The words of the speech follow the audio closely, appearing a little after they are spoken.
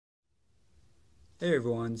Hey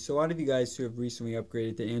everyone, so a lot of you guys who have recently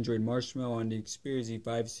upgraded to Android Marshmallow on the Xperia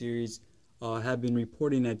Z5 series have been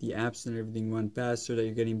reporting that the apps and everything run faster, that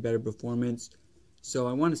you're getting better performance. So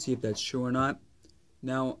I want to see if that's true or not.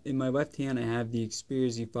 Now, in my left hand I have the Xperia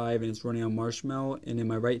Z5 and it's running on Marshmallow, and in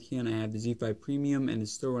my right hand I have the Z5 Premium and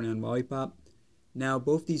it's still running on Lollipop. Now,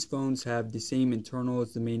 both these phones have the same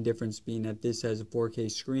internals, the main difference being that this has a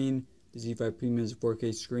 4K screen, the Z5 Premium has a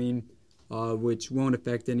 4K screen, which won't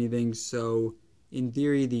affect anything, so in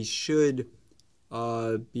theory, these should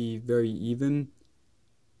be very even.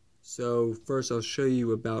 So first I'll show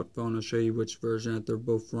you about phone. I'll show you which version that they're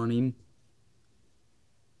both running.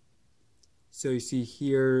 So you see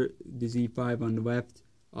here the Z5 on the left,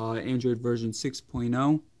 Android version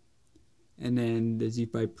 6.0, and then the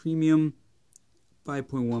Z5 Premium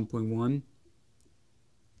 5.1.1.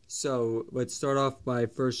 So let's start off by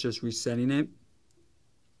first just resetting it.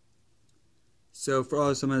 So for all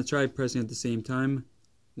this, I'm going to try pressing at the same time.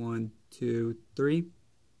 1, 2, 3.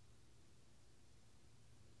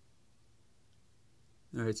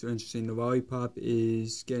 Alright, so interesting. The Lollipop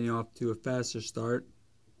is getting off to a faster start.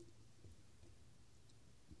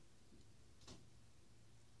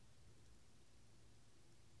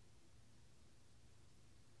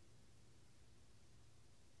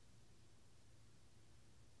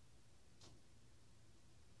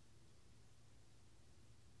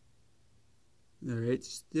 Alright,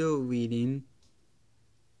 still leading.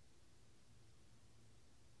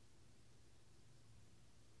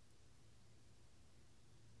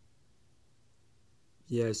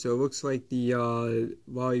 Yeah, so it looks like the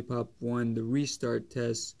Lollipop won the restart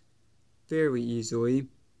test fairly easily.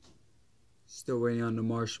 Still waiting on the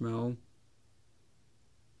Marshmallow.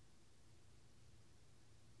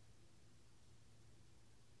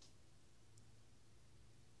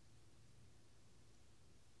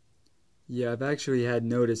 Yeah, I've actually had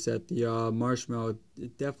noticed that the Marshmallow,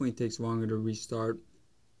 it definitely takes longer to restart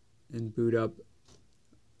and boot up.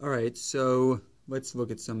 Alright, so let's look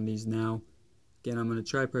at some of these now. Again, I'm going to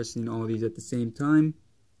try pressing all of these at the same time.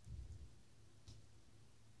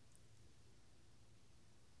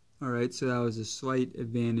 Alright, so that was a slight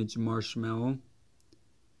advantage Marshmallow.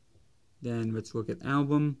 Then let's look at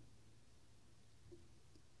album.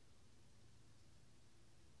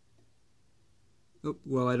 Oh,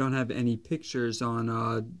 well, I don't have any pictures on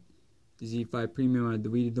the Z5 Premium. I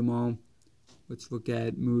deleted them all. Let's look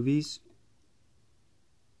at movies.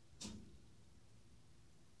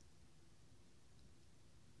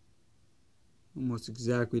 Almost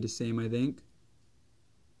exactly the same, I think.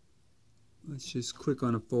 Let's just click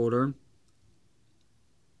on a folder.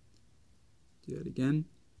 Do that again.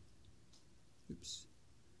 Oops.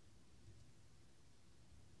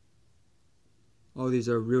 All these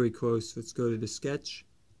are really close. Let's go to the sketch.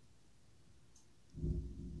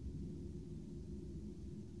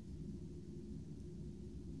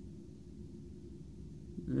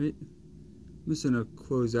 Alright. I'm just going to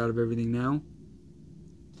close out of everything now.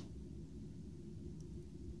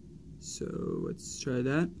 So let's try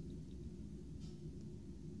that.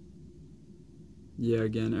 Yeah,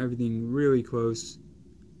 again, everything really close.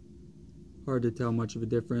 Hard to tell much of a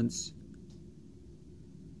difference.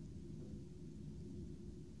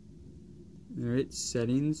 Alright,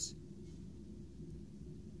 settings.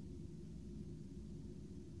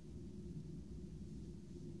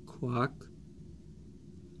 Clock.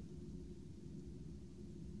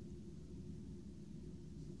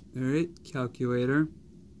 Alright, calculator.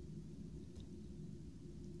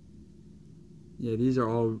 Yeah, these are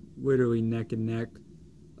all literally neck and neck.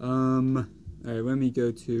 Alright, let me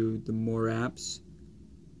go to the more apps.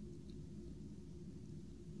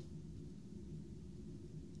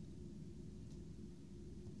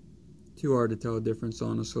 Too hard to tell a difference,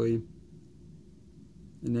 honestly.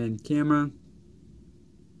 And then camera.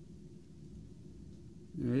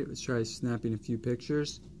 Alright, let's try snapping a few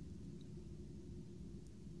pictures.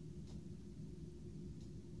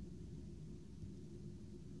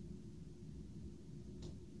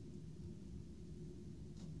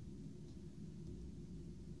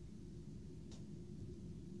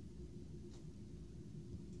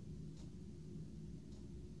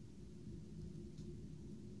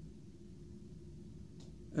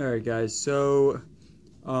 Alright guys, so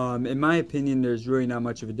in my opinion there's really not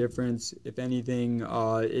much of a difference. If anything,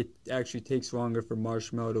 it actually takes longer for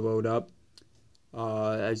Marshmallow to load up,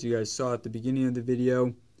 as you guys saw at the beginning of the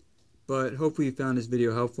video. But hopefully you found this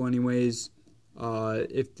video helpful anyways.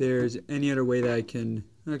 If there's any other way that I can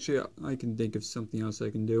think of something else I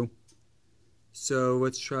can do. So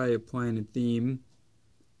let's try applying a theme.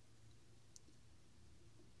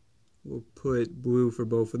 We'll put blue for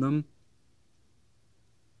both of them.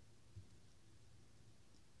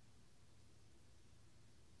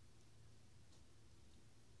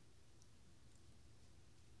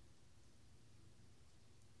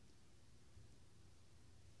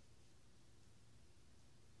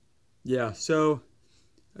 yeah, so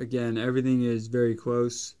again, everything is very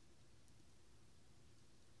close.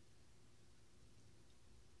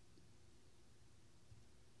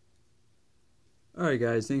 Alright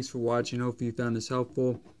guys, thanks for watching. Hopefully you found this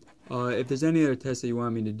helpful. If there's any other tests that you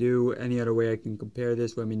want me to do, any other way I can compare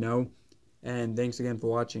this, let me know. And thanks again for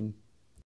watching.